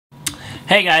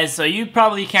Hey guys, so you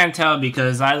probably can't tell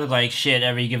because I look like shit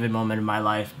every given moment in my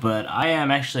life, but I am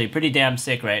actually pretty damn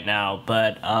sick right now.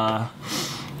 But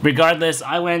regardless,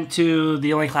 I went to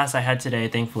the only class I had today,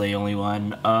 thankfully only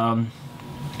one. And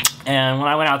when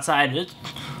I went outside,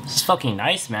 it's fucking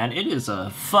nice, man. It is a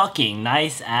fucking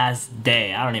nice ass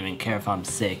day. I don't even care if I'm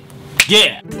sick.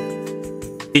 Yeah!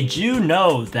 Did you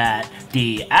know that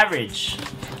the average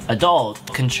adult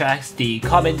contracts the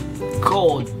common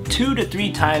cold 2 to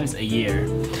 3 times a year?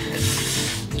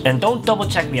 And don't double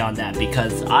check me on that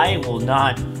because I will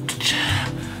not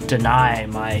deny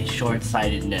my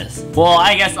short-sightedness. Well,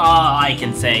 I guess all I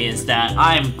can say is that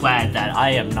I'm glad that I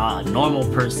am not a normal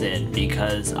person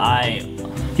because I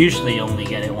usually only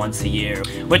get it once a year.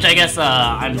 Which I guess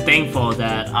I'm thankful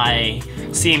that I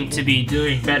seem to be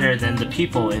doing better than the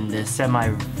people in this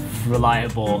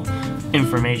semi-reliable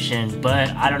information, but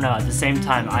I don't know, at the same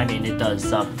time, I mean, it does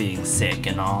suck being sick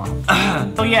and all.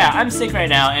 So yeah, I'm sick right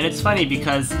now, and it's funny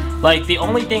because, like, the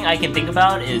only thing I can think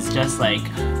about is just like,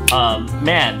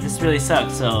 man, this really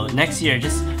sucks, so next year,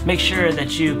 just make sure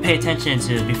that you pay attention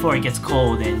to before it gets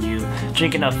cold and you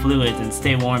drink enough fluids and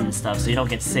stay warm and stuff so you don't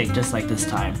get sick just like this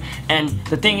time. And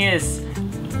the thing is,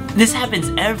 this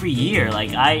happens every year.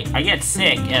 Like, I get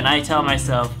sick and I tell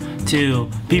myself to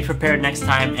be prepared next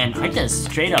time, and I just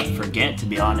straight up forget, to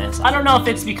be honest. I don't know if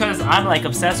it's because I'm like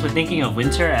obsessed with thinking of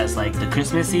winter as like the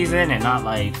Christmas season and not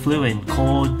like flu and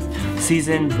cold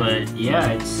season, but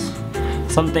yeah, it's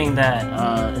something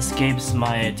that escapes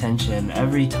my attention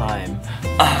every time.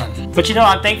 But you know,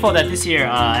 I'm thankful that this year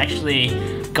I actually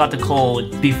got the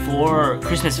cold before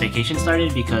Christmas vacation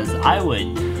started, because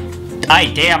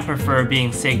I damn prefer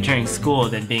being sick during school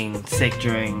than being sick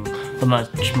during the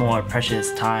much more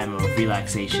precious time of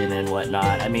relaxation and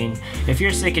whatnot. I mean, if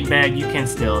you're sick in bed, you can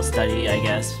still study, I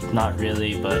guess. Not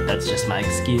really, but that's just my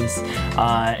excuse.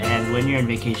 And when you're in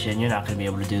vacation, you're not going to be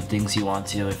able to do things you want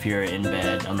to if you're in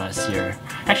bed, unless you're...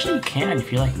 Actually, you can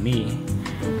if you're like me.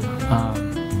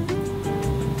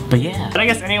 But yeah. But I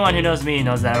guess anyone who knows me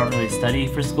knows that I don't really study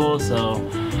for school, so...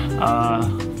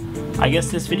 I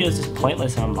guess this video is just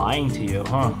pointless and I'm lying to you,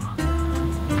 huh?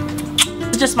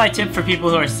 This is just my tip for people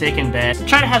who are sick in bed.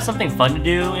 Try to have something fun to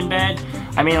do in bed.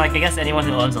 I mean, like, I guess anyone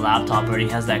who owns a laptop already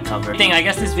has that covered. I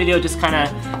guess this video just kind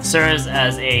of serves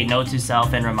as a note to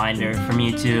self and reminder for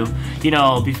me to, you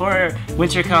know, before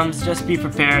winter comes, just be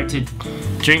prepared to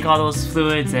drink all those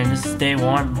fluids and just stay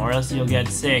warm, or else you'll get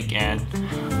sick. And,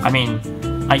 I mean,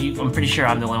 I'm pretty sure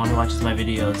I'm the only one who watches my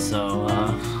videos, so,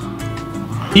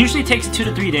 it usually takes 2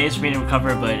 to 3 days for me to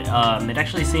recover, but it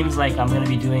actually seems like I'm going to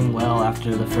be doing well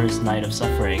after the first night of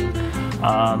suffering.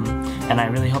 And I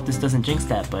really hope this doesn't jinx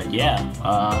that, but yeah.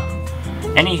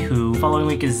 Anywho, following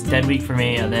week is dead week for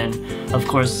me, and then, of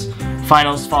course,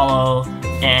 finals follow,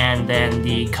 and then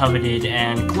the coveted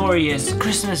and glorious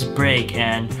Christmas break.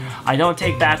 And I don't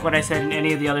take back what I said in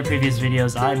any of the other previous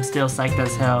videos. I'm still psyched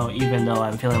as hell, even though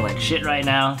I'm feeling like shit right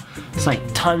now. There's like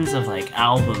tons of like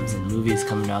albums and movies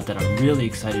coming out that I'm really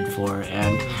excited for,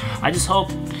 and I just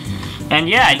hope, and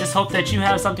yeah, I just hope that you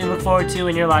have something to look forward to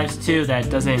in your lives too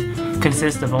that doesn't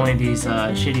consist of only these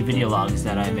shitty video logs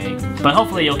that I make. But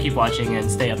hopefully you'll keep watching and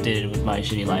stay updated with my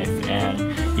shitty life, and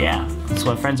yeah, that's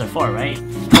what friends are for, right?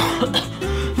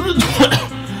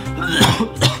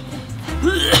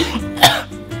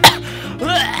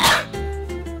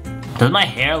 Does my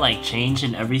hair like change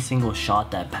in every single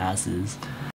shot that passes?